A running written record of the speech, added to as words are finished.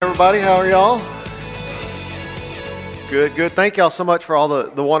everybody. How are y'all? Good, good. Thank y'all so much for all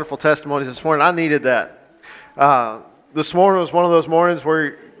the wonderful testimonies this morning. I needed that. This morning was one of those mornings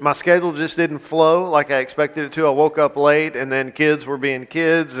where my schedule just didn't flow like I expected it to. I woke up late, and then kids were being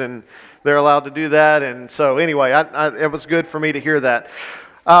kids, and they're allowed to do that. And so anyway, it was good for me to hear that.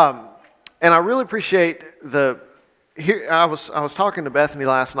 And I really appreciate I was talking to Bethany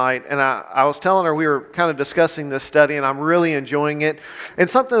last night, and I was telling her we were kind of discussing this study, and I'm really enjoying it. And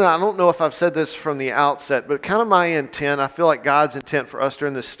something that I don't know if I've said this from the outset, but kind of my intent, I feel like God's intent for us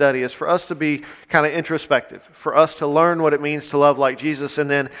during this study is for us to be kind of introspective, for us to learn what it means to love like Jesus, and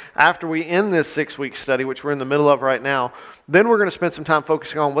then after we end this 6-week study, which we're in the middle of right now, then we're going to spend some time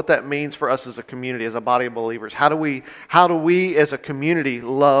focusing on what that means for us as a community, as a body of believers. How do we as a community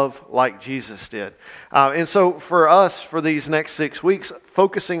love like Jesus did? And so for us, for these next 6 weeks,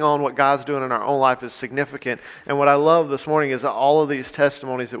 focusing on what God's doing in our own life is significant. And what I love this morning is that all of these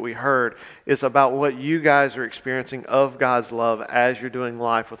testimonies that we heard is about what you guys are experiencing of God's love as you're doing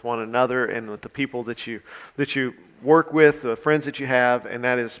life with one another and with the people that you work with, the friends that you have, and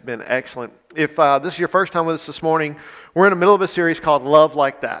that has been excellent. If this is your first time with us this morning, we're in the middle of a series called Love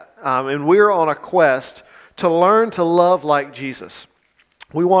Like That. And we're on a quest to learn to love like Jesus.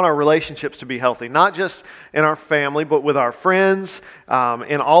 We want our relationships to be healthy, not just in our family, but with our friends,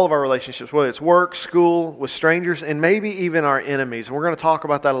 in all of our relationships, whether it's work, school, with strangers, and maybe even our enemies. And we're going to talk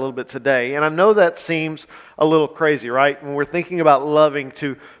about that a little bit today. And I know that seems a little crazy, right? When we're thinking about loving,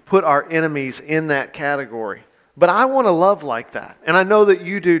 to put our enemies in that category. But I want to love like that, and I know that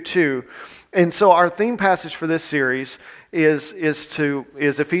you do too. And so our theme passage for this series is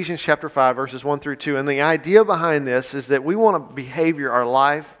Ephesians chapter 5, verses 1 through 2. And the idea behind this is that we want to behavior our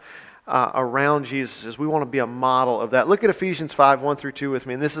life around Jesus. We want to be a model of that. Look at Ephesians 5, 1 through 2 with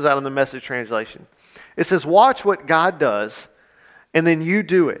me, and this is out of the Message translation. It says, "Watch what God does, and then you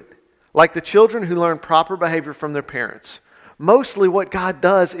do it, like the children who learn proper behavior from their parents. Mostly what God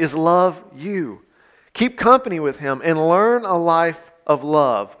does is love you. Keep company with Him and learn a life of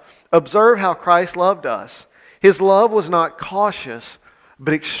love. Observe how Christ loved us. His love was not cautious,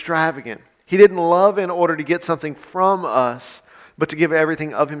 but extravagant. He didn't love in order to get something from us, but to give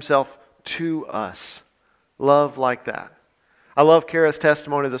everything of Himself to us." Love like that. I love Kara's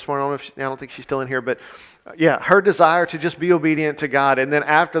testimony this morning. I don't think she's still in here, but yeah, her desire to just be obedient to God. And then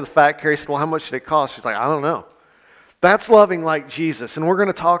after the fact, Carrie said, "Well, how much did it cost?" She's like, "I don't know." That's loving like Jesus, and we're going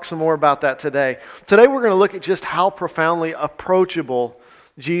to talk some more about that today. Today we're going to look at just how profoundly approachable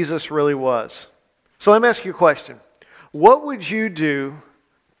Jesus really was. So let me ask you a question. What would you do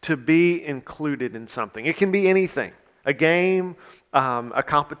to be included in something? It can be anything. A game, a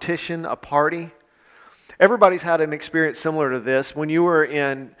competition, a party. Everybody's had an experience similar to this. When you were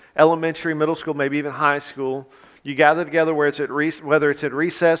in elementary, middle school, maybe even high school, you gather together whether it's at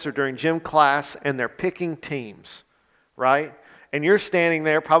recess or during gym class, and they're picking teams. Right? And you're standing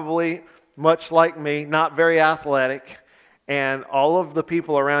there, probably much like me, not very athletic, and all of the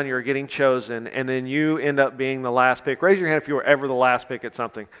people around you are getting chosen, and then you end up being the last pick. Raise your hand if you were ever the last pick at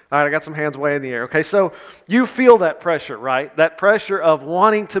something. All right, I got some hands way in the air. Okay, so you feel that pressure, right? That pressure of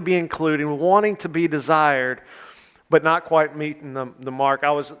wanting to be included, wanting to be desired, but not quite meeting the mark.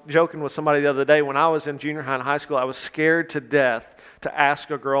 I was joking with somebody the other day. When I was in junior high and high school, I was scared to death to ask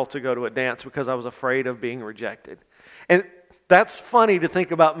a girl to go to a dance because I was afraid of being rejected. And that's funny to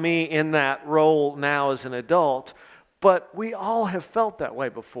think about me in that role now as an adult, but we all have felt that way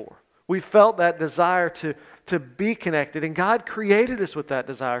before. We felt that desire to be connected, and God created us with that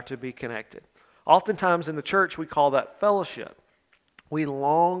desire to be connected. Oftentimes in the church, we call that fellowship. We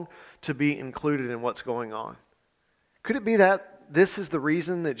long to be included in what's going on. Could it be that this is the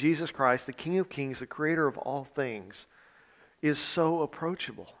reason that Jesus Christ, the King of Kings, the Creator of all things, is so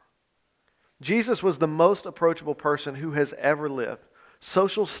approachable? Jesus was the most approachable person who has ever lived.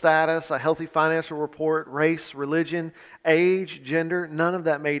 Social status, a healthy financial report, race, religion, age, gender, none of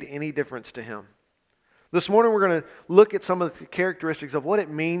that made any difference to Him. This morning we're going to look at some of the characteristics of what it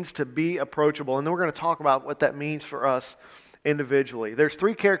means to be approachable, and then we're going to talk about what that means for us individually. There's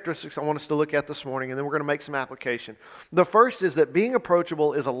 3 characteristics I want us to look at this morning, and then we're going to make some application. The first is that being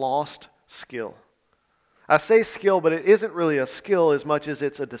approachable is a lost skill. I say skill, but it isn't really a skill as much as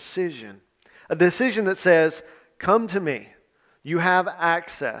it's a decision. A decision that says, "Come to me. You have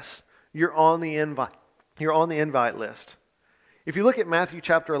access. You're on the invite. You're on the invite list." If you look at Matthew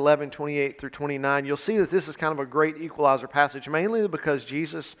chapter 11, 28 through 29, you'll see that this is kind of a great equalizer passage, mainly because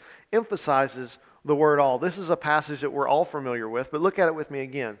Jesus emphasizes the word all. This is a passage that we're all familiar with, but look at it with me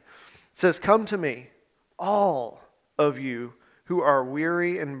again. It says, "Come to me, all of you who are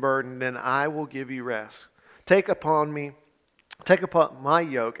weary and burdened, and I will give you rest. Take upon me Take upon my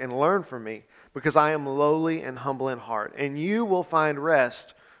yoke and learn from me, because I am lowly and humble in heart, and you will find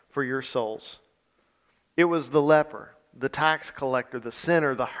rest for your souls. It was the leper, the tax collector, the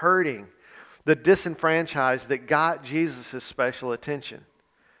sinner, the hurting, the disenfranchised that got Jesus' special attention,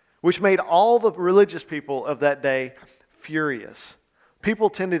 which made all the religious people of that day furious. People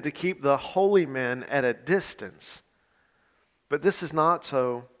tended to keep the holy men at a distance. But this is not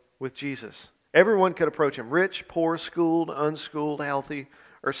so with Jesus. Everyone could approach him, rich, poor, schooled, unschooled, healthy,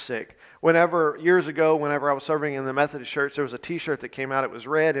 or sick. Years ago, whenever I was serving in the Methodist church, there was a t-shirt that came out. It was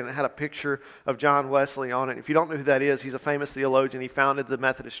red, and it had a picture of John Wesley on it. If you don't know who that is, he's a famous theologian. He founded the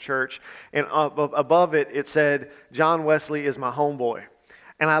Methodist church. And above it, it said, "John Wesley is my homeboy."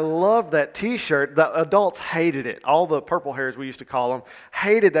 And I loved that t-shirt. The adults hated it. All the purple hairs, we used to call them,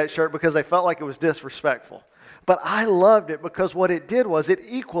 hated that shirt because they felt like it was disrespectful. But I loved it because what it did was it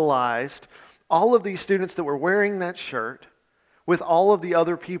equalized all of these students that were wearing that shirt with all of the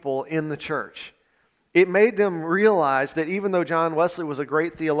other people in the church. It made them realize that even though John Wesley was a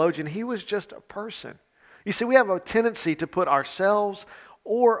great theologian, he was just a person. You see, we have a tendency to put ourselves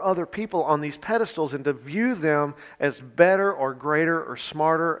or other people on these pedestals and to view them as better or greater or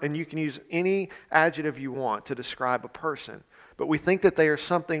smarter, and you can use any adjective you want to describe a person. But we think that they are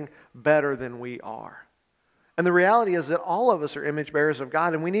something better than we are. And the reality is that all of us are image bearers of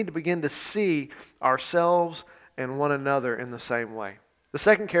God, and we need to begin to see ourselves and one another in the same way. The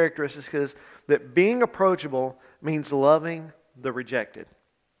second characteristic is that being approachable means loving the rejected.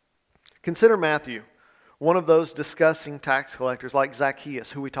 Consider Matthew, one of those disgusting tax collectors like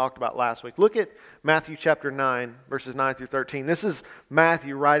Zacchaeus, who we talked about last week. Look at Matthew chapter 9, verses 9 through 13. This is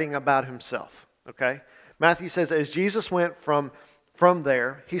Matthew writing about himself. Okay? Matthew says, as Jesus went from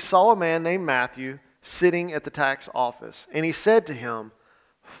there, he saw a man named Matthew sitting at the tax office. And he said to him,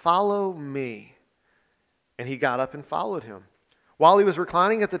 "Follow me." And he got up and followed him. While he was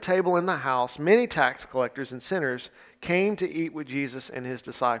reclining at the table in the house, many tax collectors and sinners came to eat with Jesus and his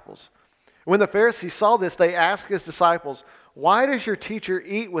disciples. When the Pharisees saw this, they asked his disciples, "Why does your teacher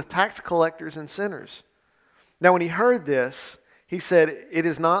eat with tax collectors and sinners?" Now when he heard this, he said, "It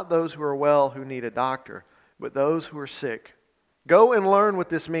is not those who are well who need a doctor, but those who are sick. Go and learn what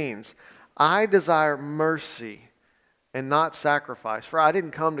this means. I desire mercy and not sacrifice, for I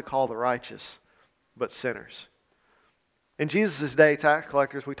didn't come to call the righteous, but sinners." In Jesus' day, tax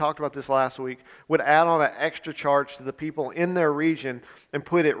collectors, we talked about this last week, would add on an extra charge to the people in their region and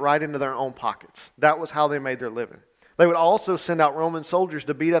put it right into their own pockets. That was how they made their living. They would also send out Roman soldiers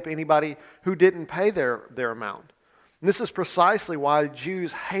to beat up anybody who didn't pay their amount. And this is precisely why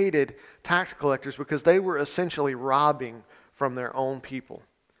Jews hated tax collectors, because they were essentially robbing from their own people.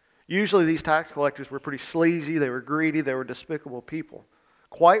 Usually these tax collectors were pretty sleazy, they were greedy, they were despicable people.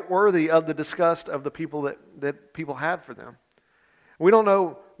 Quite worthy of the disgust of the people that people had for them. We don't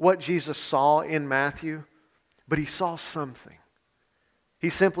know what Jesus saw in Matthew, but he saw something. He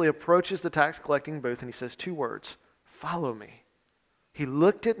simply approaches the tax collecting booth and he says two words, "Follow me." He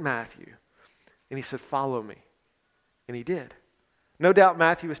looked at Matthew and he said, "Follow me." And he did. No doubt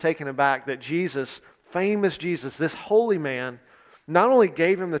Matthew was taken aback that Jesus, famous Jesus, this holy man, not only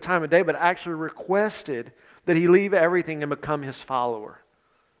gave him the time of day, but actually requested that he leave everything and become his follower.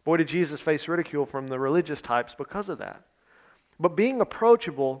 Boy, did Jesus face ridicule from the religious types because of that. But being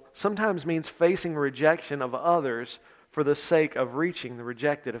approachable sometimes means facing rejection of others for the sake of reaching the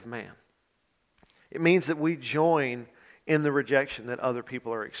rejected of man. It means that we join in the rejection that other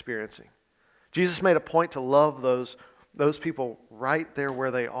people are experiencing. Jesus made a point to love those people right there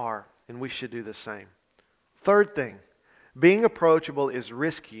where they are, and we should do the same. Third thing, being approachable is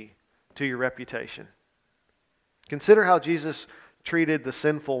risky to your reputation. Consider how Jesus treated the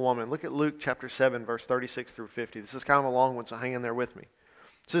sinful woman. Look at Luke chapter 7, verse 36 through 50. This is kind of a long one, so hang in there with me.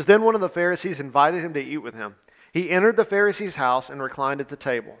 It says, "Then one of the Pharisees invited him to eat with him. He entered the Pharisee's house and reclined at the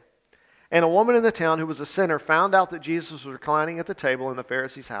table. And a woman in the town who was a sinner found out that Jesus was reclining at the table in the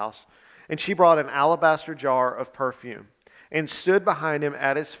Pharisee's house, and she brought an alabaster jar of perfume and stood behind him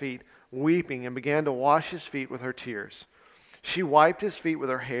at his feet, weeping, and began to wash his feet with her tears. She wiped his feet with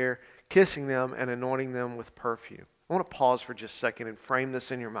her hair, kissing them and anointing them with perfume." I want to pause for just a second and frame this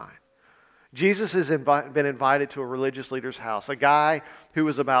in your mind. Jesus has been invited to a religious leader's house, a guy who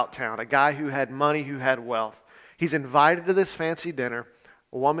was about town, a guy who had money, who had wealth. He's invited to this fancy dinner.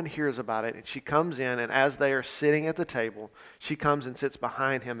 A woman hears about it, and she comes in, and as they are sitting at the table, she comes and sits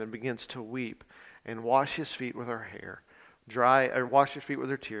behind him and begins to weep and wash his feet with her hair, wash his feet with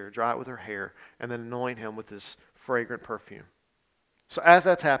her tear, dry it with her hair, and then anoint him with this fragrant perfume. So as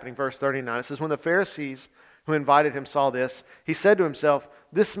that's happening, verse 39, it says, "When the Pharisees who invited him saw this, he said to himself,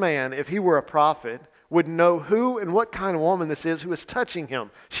 'This man, if he were a prophet, would know who and what kind of woman this is who is touching him.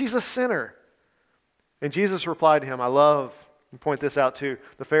 She's a sinner. And Jesus replied to him, I love, and point this out too,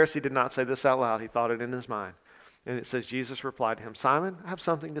 the Pharisee did not say this out loud. He thought it in his mind. And it says, Jesus replied to him, Simon, I have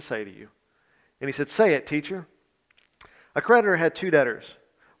something to say to you. And he said, say it, teacher. A creditor had 2 debtors.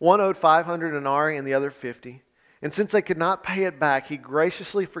 One owed 500 denarii and the other 50. And since they could not pay it back, he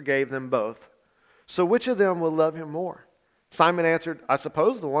graciously forgave them both. So which of them will love him more? Simon answered, I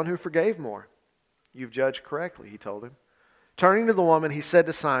suppose the one who forgave more. You've judged correctly, he told him. Turning to the woman, he said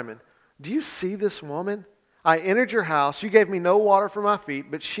to Simon, do you see this woman? I entered your house. You gave me no water for my feet,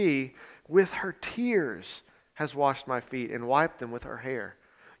 but she, with her tears, has washed my feet and wiped them with her hair.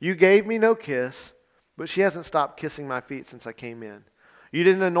 You gave me no kiss, but she hasn't stopped kissing my feet since I came in. You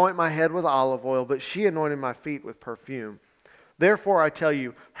didn't anoint my head with olive oil, but she anointed my feet with perfume. Therefore, I tell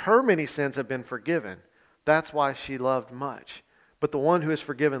you, her many sins have been forgiven. That's why she loved much. But the one who is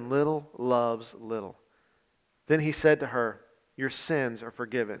forgiven little loves little. Then he said to her, your sins are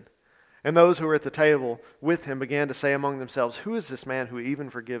forgiven. And those who were at the table with him began to say among themselves, who is this man who even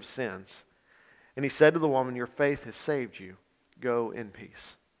forgives sins? And he said to the woman, your faith has saved you. Go in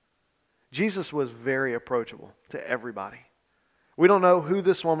peace. Jesus was very approachable to everybody. We don't know who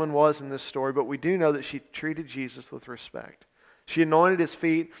this woman was in this story, but we do know that she treated Jesus with respect. She anointed his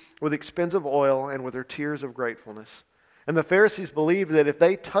feet with expensive oil and with her tears of gratefulness. And the Pharisees believed that if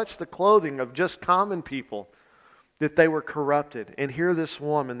they touched the clothing of just common people, that they were corrupted. And here this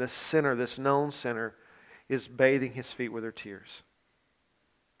woman, this sinner, this known sinner, is bathing his feet with her tears.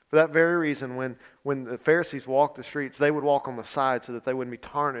 For that very reason, when the Pharisees walked the streets, they would walk on the side so that they wouldn't be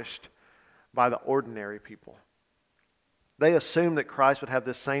tarnished by the ordinary people. They assumed that Christ would have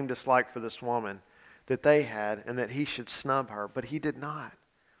this same dislike for this woman that they had and that he should snub her, but he did not.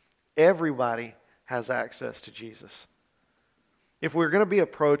 Everybody has access to Jesus. If we're going to be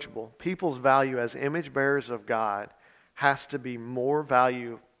approachable, people's value as image bearers of God has to be more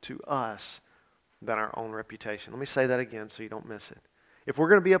value to us than our own reputation. Let me say that again so you don't miss it. If we're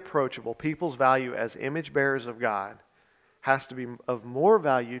going to be approachable, people's value as image bearers of God has to be of more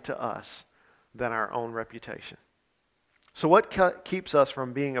value to us than our own reputation. So what keeps us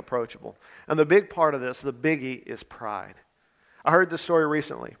from being approachable? And the big part of this, the biggie, is pride. I heard this story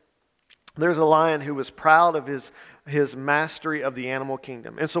recently. There's a lion who was proud of his mastery of the animal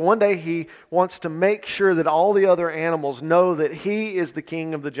kingdom. And so one day he wants to make sure that all the other animals know that he is the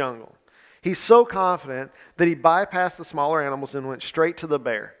king of the jungle. He's so confident that he bypassed the smaller animals and went straight to the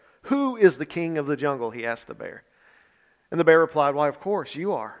bear. Who is the king of the jungle? He asked the bear. And the bear replied, why, of course,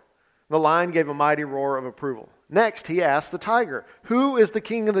 you are. The lion gave a mighty roar of approval. Next, he asked the tiger, who is the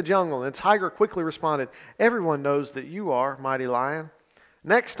king of the jungle? And the tiger quickly responded, everyone knows that you are, mighty lion.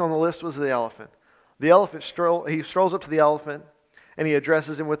 Next on the list was the elephant. The elephant strolls up to the elephant and he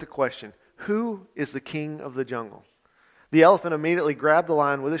addresses him with the question, who is the king of the jungle? The elephant immediately grabbed the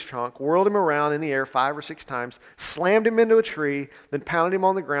lion with his trunk, whirled him around in the air 5 or 6 times, slammed him into a tree, then pounded him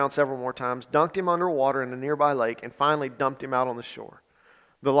on the ground several more times, dunked him underwater in a nearby lake, and finally dumped him out on the shore.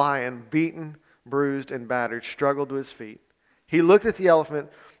 The lion, beaten, bruised, and battered, struggled to his feet. He looked at the elephant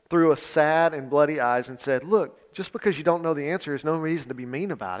through a sad and bloody eyes and said, look, just because you don't know the answer is no reason to be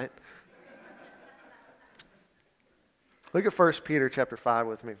mean about it. Look at 1 Peter chapter 5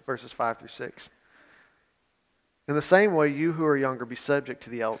 with me, verses 5 through 6. In the same way, you who are younger, be subject to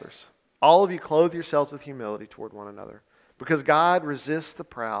the elders. All of you clothe yourselves with humility toward one another, because God resists the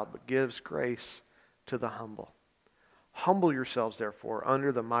proud, but gives grace to the humble. Humble yourselves, therefore,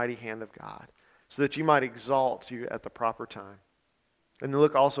 under the mighty hand of God, so that you might exalt you at the proper time. And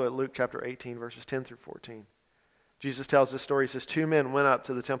look also at Luke chapter 18, verses 10 through 14. Jesus tells this story. He says, 2 men went up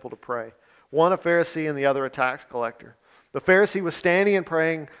to the temple to pray, one a Pharisee and the other a tax collector. The Pharisee was standing and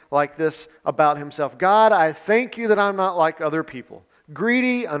praying like this about himself. God, I thank you that I'm not like other people,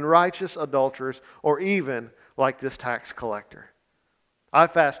 greedy, unrighteous adulterers, or even like this tax collector. I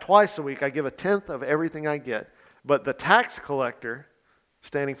fast twice a week. I give 1/10 of everything I get. But the tax collector,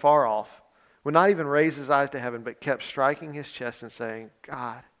 standing far off, would not even raise his eyes to heaven, but kept striking his chest and saying,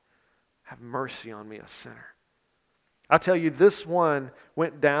 God, have mercy on me, a sinner. I tell you, this one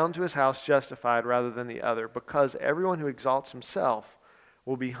went down to his house justified rather than the other, because everyone who exalts himself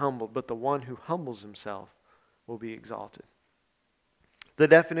will be humbled, but the one who humbles himself will be exalted. The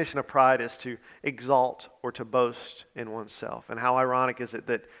definition of pride is to exalt or to boast in oneself. And how ironic is it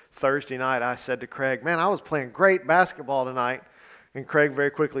that Thursday night I said to Craig, man, I was playing great basketball tonight. And Craig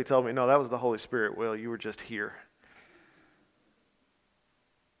very quickly told me, no, that was the Holy Spirit, Will. You were just here.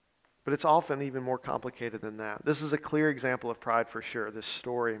 But it's often even more complicated than that. This is a clear example of pride for sure, this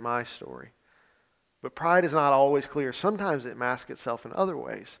story, my story. But pride is not always clear. Sometimes it masks itself in other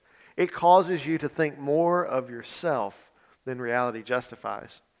ways. It causes you to think more of yourself than reality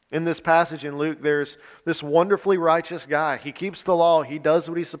justifies. In this passage in Luke, there's this wonderfully righteous guy. He keeps the law. He does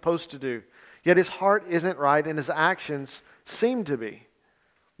what he's supposed to do. Yet his heart isn't right and his actions seem to be.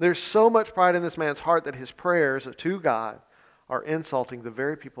 There's so much pride in this man's heart that his prayers to God are insulting the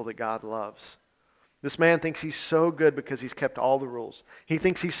very people that God loves. This man thinks he's so good because he's kept all the rules. He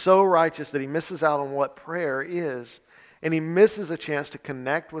thinks he's so righteous that he misses out on what prayer is. And he misses a chance to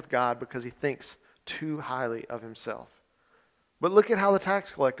connect with God because he thinks too highly of himself. But look at how the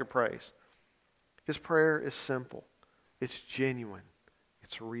tax collector prays. His prayer is simple. It's genuine.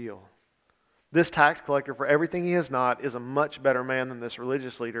 It's real. This tax collector, for everything he is not, is a much better man than this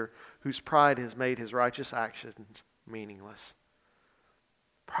religious leader whose pride has made his righteous actions meaningless.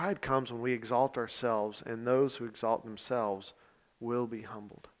 Pride comes when we exalt ourselves, and those who exalt themselves will be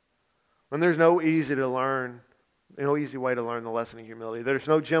humbled. When there's no easy way to learn the lesson of humility. There's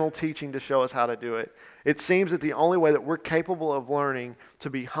no gentle teaching to show us how to do it. It seems that the only way that we're capable of learning to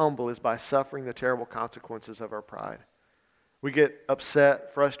be humble is by suffering the terrible consequences of our pride. We get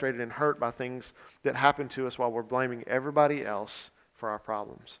upset, frustrated, and hurt by things that happen to us while we're blaming everybody else for our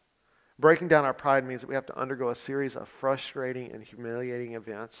problems. Breaking down our pride means that we have to undergo a series of frustrating and humiliating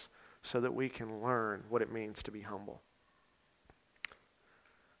events so that we can learn what it means to be humble.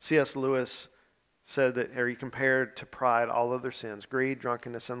 C.S. Lewis said that, or he compared to pride all other sins, greed,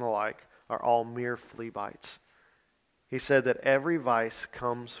 drunkenness, and the like, are all mere flea bites. He said that every vice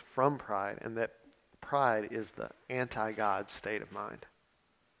comes from pride, and that pride is the anti-God state of mind.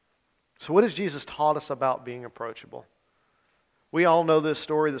 So what has Jesus taught us about being approachable? We all know this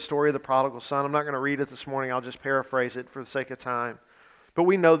story, the story of the prodigal son. I'm not going to read it this morning. I'll just paraphrase it for the sake of time. But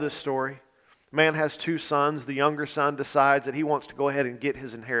we know this story. Man has two sons. The younger son decides that he wants to go ahead and get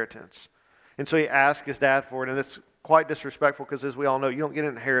his inheritance. And so he asks his dad for it, and it's quite disrespectful because, as we all know, you don't get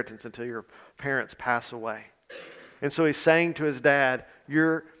an inheritance until your parents pass away. And so he's saying to his dad,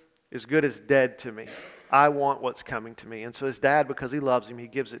 "You're as good as dead to me. I want what's coming to me." And so his dad, because he loves him, he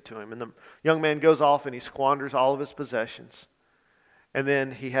gives it to him. And the young man goes off and he squanders all of his possessions. And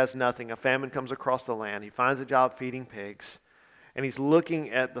then he has nothing. A famine comes across the land. He finds a job feeding pigs. And he's looking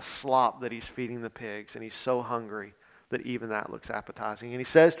at the slop that he's feeding the pigs. And he's so hungry that even that looks appetizing. And he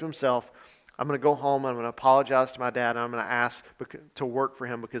says to himself, "I'm going to go home. I'm going to apologize to my dad. And I'm going to ask to work for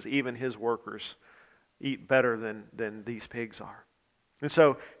him because even his workers eat better than these pigs are." And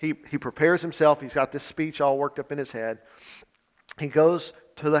so he prepares himself. He's got this speech all worked up in his head. He goes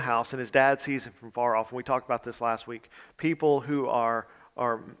to the house, and his dad sees him from far off. And we talked about this last week. People who are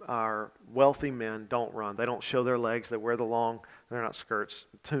wealthy men don't run. They don't show their legs. They wear they're not skirts,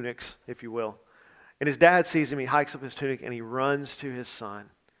 tunics, if you will. And his dad sees him. He hikes up his tunic, and he runs to his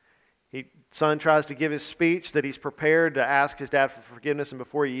son. Son tries to give his speech that he's prepared to ask his dad for forgiveness, and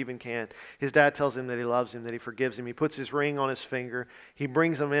before he even can, his dad tells him that he loves him, that he forgives him. He puts his ring on his finger. He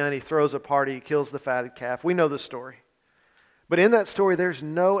brings him in. He throws a party. He kills the fatted calf. We know the story. But in that story, there's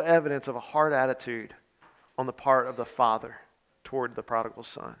no evidence of a hard attitude on the part of the father toward the prodigal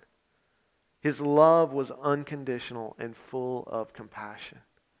son. His love was unconditional and full of compassion.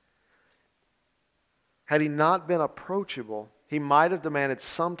 Had he not been approachable, he might have demanded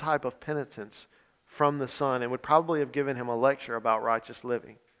some type of penitence from the son and would probably have given him a lecture about righteous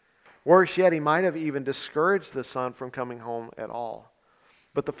living. Worse yet, he might have even discouraged the son from coming home at all.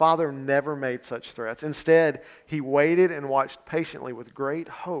 But the father never made such threats. Instead, he waited and watched patiently with great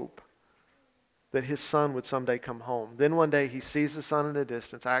hope that his son would someday come home. Then one day he sees the son in the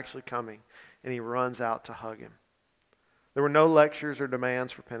distance actually coming, and he runs out to hug him. There were no lectures or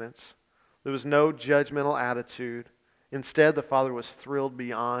demands for penance. There was no judgmental attitude. Instead, the father was thrilled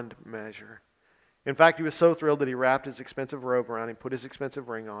beyond measure. In fact, he was so thrilled that he wrapped his expensive robe around him, put his expensive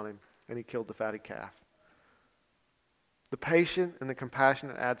ring on him, and he killed the fatted calf. The patient and the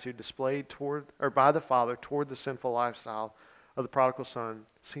compassionate attitude displayed by the father toward the sinful lifestyle of the prodigal son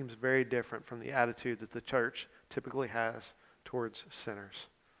seems very different from the attitude that the church typically has towards sinners,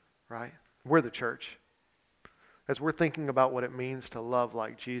 right? We're the church. As we're thinking about what it means to love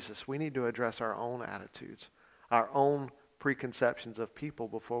like Jesus, we need to address our own attitudes, our own preconceptions of people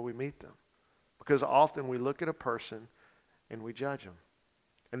before we meet them. Because often we look at a person and we judge them.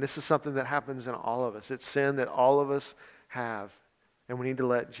 And this is something that happens in all of us. It's sin that all of us have, and we need to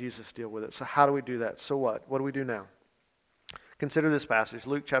let Jesus deal with it. So how do we do that? So what? What do we do now? Consider this passage,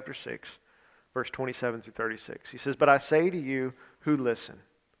 Luke chapter 6, verse 27 through 36. He says, "But I say to you who listen,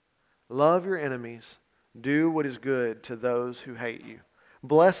 love your enemies, do what is good to those who hate you.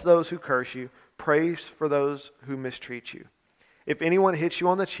 Bless those who curse you, pray for those who mistreat you. If anyone hits you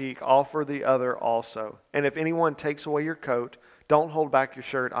on the cheek, offer the other also. And if anyone takes away your coat, Don't hold back your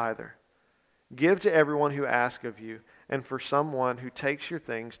shirt either. Give to everyone who asks of you, and for someone who takes your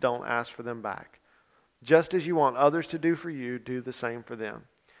things, don't ask for them back. Just as you want others to do for you, do the same for them.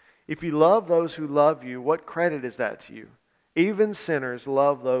 If you love those who love you, what credit is that to you? Even sinners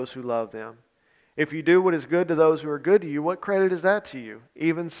love those who love them. If you do what is good to those who are good to you, what credit is that to you?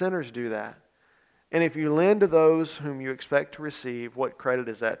 Even sinners do that. And if you lend to those whom you expect to receive, what credit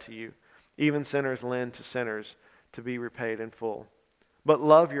is that to you? Even sinners lend to sinners to be repaid in full. But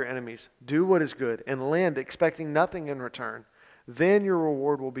love your enemies, do what is good, and lend, expecting nothing in return. Then your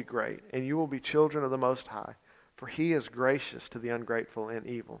reward will be great, and you will be children of the Most High, for He is gracious to the ungrateful and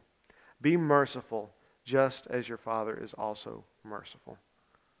evil. Be merciful, just as your Father is also merciful.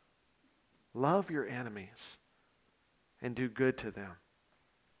 Love your enemies and do good to them.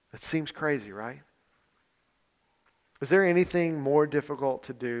 That seems crazy, right? Is there anything more difficult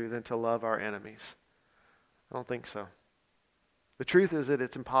to do than to love our enemies? I don't think so. The truth is that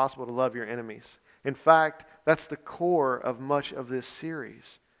it's impossible to love your enemies. In fact, that's the core of much of this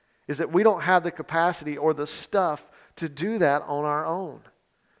series, is that we don't have the capacity or the stuff to do that on our own.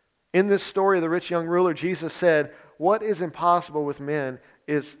 In this story of the rich young ruler, Jesus said, what is impossible with men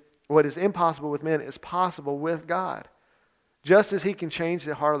is possible with God. Just as He can change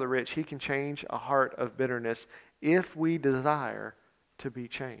the heart of the rich, He can change a heart of bitterness if we desire to be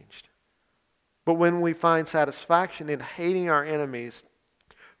changed. But when we find satisfaction in hating our enemies,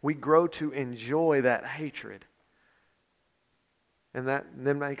 we grow to enjoy that hatred. And that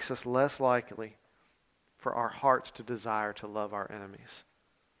then makes us less likely for our hearts to desire to love our enemies.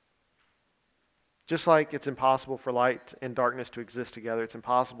 Just like it's impossible for light and darkness to exist together, it's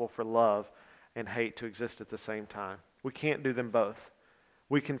impossible for love and hate to exist at the same time. We can't do them both.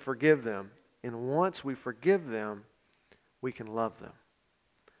 We can forgive them, and once we forgive them, we can love them.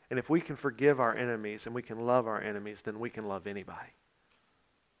 And if we can forgive our enemies and we can love our enemies, then we can love anybody.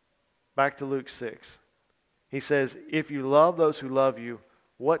 Back to Luke 6. He says, if you love those who love you,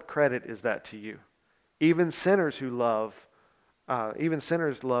 what credit is that to you? Even sinners love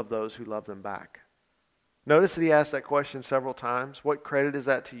those who love them back. Notice that he asked that question several times. What credit is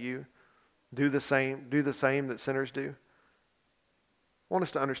that to you? Do the same that sinners do. I want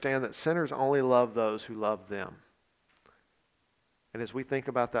us to understand that sinners only love those who love them. And as we think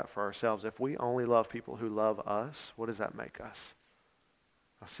about that for ourselves, if we only love people who love us, what does that make us?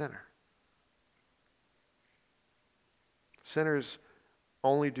 A sinner. Sinners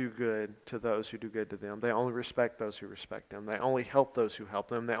only do good to those who do good to them. They only respect those who respect them. They only help those who help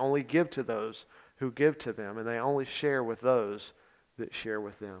them. They only give to those who give to them. And they only share with those that share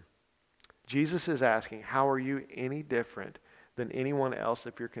with them. Jesus is asking, how are you any different than anyone else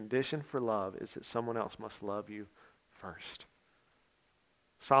if your condition for love is that someone else must love you first?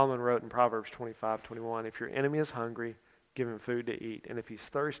 Solomon wrote in Proverbs 25:21, if your enemy is hungry, give him food to eat. And if he's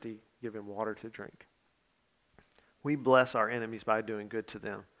thirsty, give him water to drink. We bless our enemies by doing good to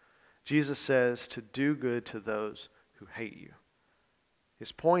them. Jesus says to do good to those who hate you.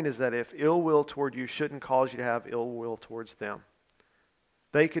 His point is that if ill will toward you shouldn't cause you to have ill will towards them.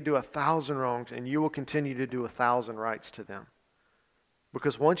 They could do 1,000 wrongs and you will continue to do 1,000 rights to them.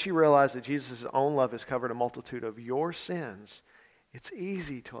 Because once you realize that Jesus' own love has covered a multitude of your sins, it's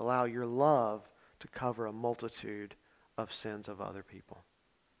easy to allow your love to cover a multitude of sins of other people.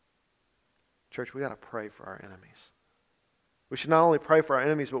 Church, we got to pray for our enemies. We should not only pray for our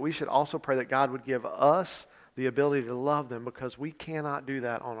enemies, but we should also pray that God would give us the ability to love them because we cannot do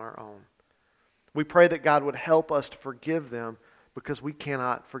that on our own. We pray that God would help us to forgive them because we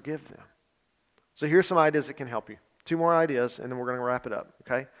cannot forgive them. So here's some ideas that can help you. 2 more ideas, and then we're going to wrap it up.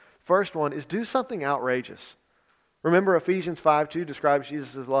 Okay? First one is do something outrageous. Remember Ephesians 5:2 describes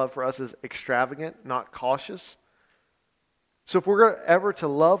Jesus' love for us as extravagant, not cautious. So if we're ever to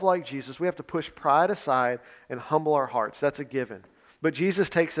love like Jesus, we have to push pride aside and humble our hearts. That's a given. But Jesus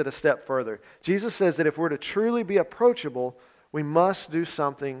takes it a step further. Jesus says that if we're to truly be approachable, we must do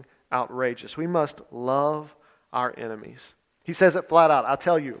something outrageous. We must love our enemies. He says it flat out. I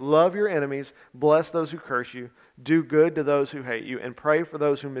tell you, love your enemies, bless those who curse you, do good to those who hate you, and pray for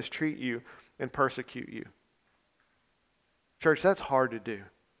those who mistreat you and persecute you. Church, that's hard to do.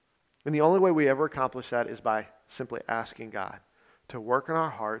 And the only way we ever accomplish that is by simply asking God to work in our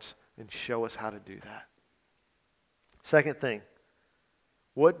hearts and show us how to do that. Second thing,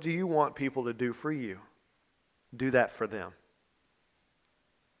 what do you want people to do for you? Do that for them.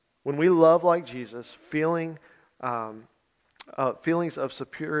 When we love like Jesus, feelings of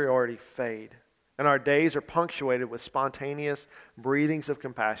superiority fade, and our days are punctuated with spontaneous breathings of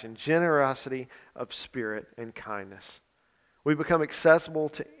compassion, generosity of spirit, and kindness. We become accessible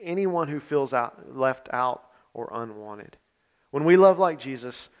to anyone who feels left out or unwanted. When we love like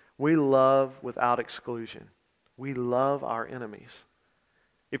Jesus, we love without exclusion. We love our enemies.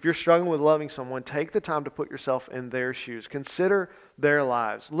 If you're struggling with loving someone, take the time to put yourself in their shoes. Consider their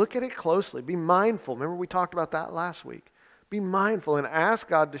lives. Look at it closely. Be mindful. Remember we talked about that last week. Be mindful and ask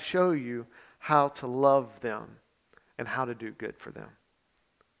God to show you how to love them and how to do good for them.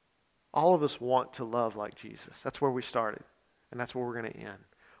 All of us want to love like Jesus. That's where we started, and that's where we're going to end.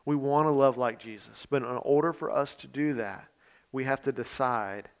 We want to love like Jesus, but in order for us to do that, we have to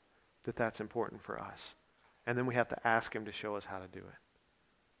decide that that's important for us. And then we have to ask Him to show us how to do it.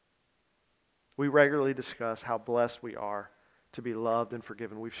 We regularly discuss how blessed we are to be loved and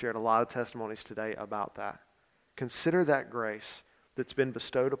forgiven. We've shared a lot of testimonies today about that. Consider that grace that's been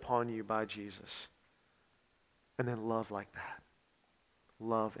bestowed upon you by Jesus. And then love like that.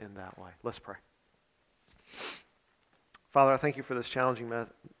 Love in that way. Let's pray. Father, I thank you for this challenging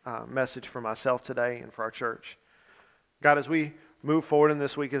message for myself today and for our church. God, as we move forward in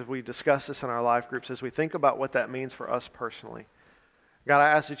this week, as we discuss this in our life groups, as we think about what that means for us personally, God, I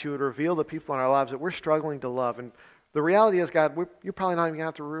ask that you would reveal the people in our lives that we're struggling to love. And the reality is, God, you're probably not even going to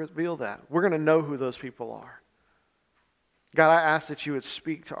have to reveal that. We're going to know who those people are. God, I ask that you would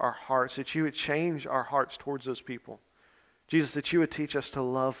speak to our hearts, that you would change our hearts towards those people. Jesus, that you would teach us to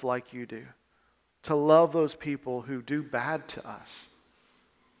love like you do, to love those people who do bad to us.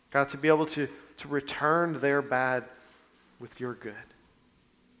 God, to be able to return their bad with your good.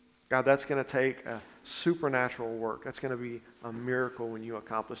 God, that's going to take a supernatural work. That's going to be a miracle when you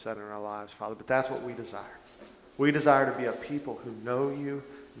accomplish that in our lives, Father. But that's what we desire. We desire to be a people who know you,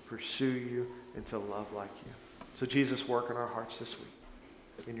 who pursue you, and to love like you. So Jesus, work in our hearts this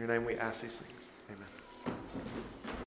week. In your name we ask these things.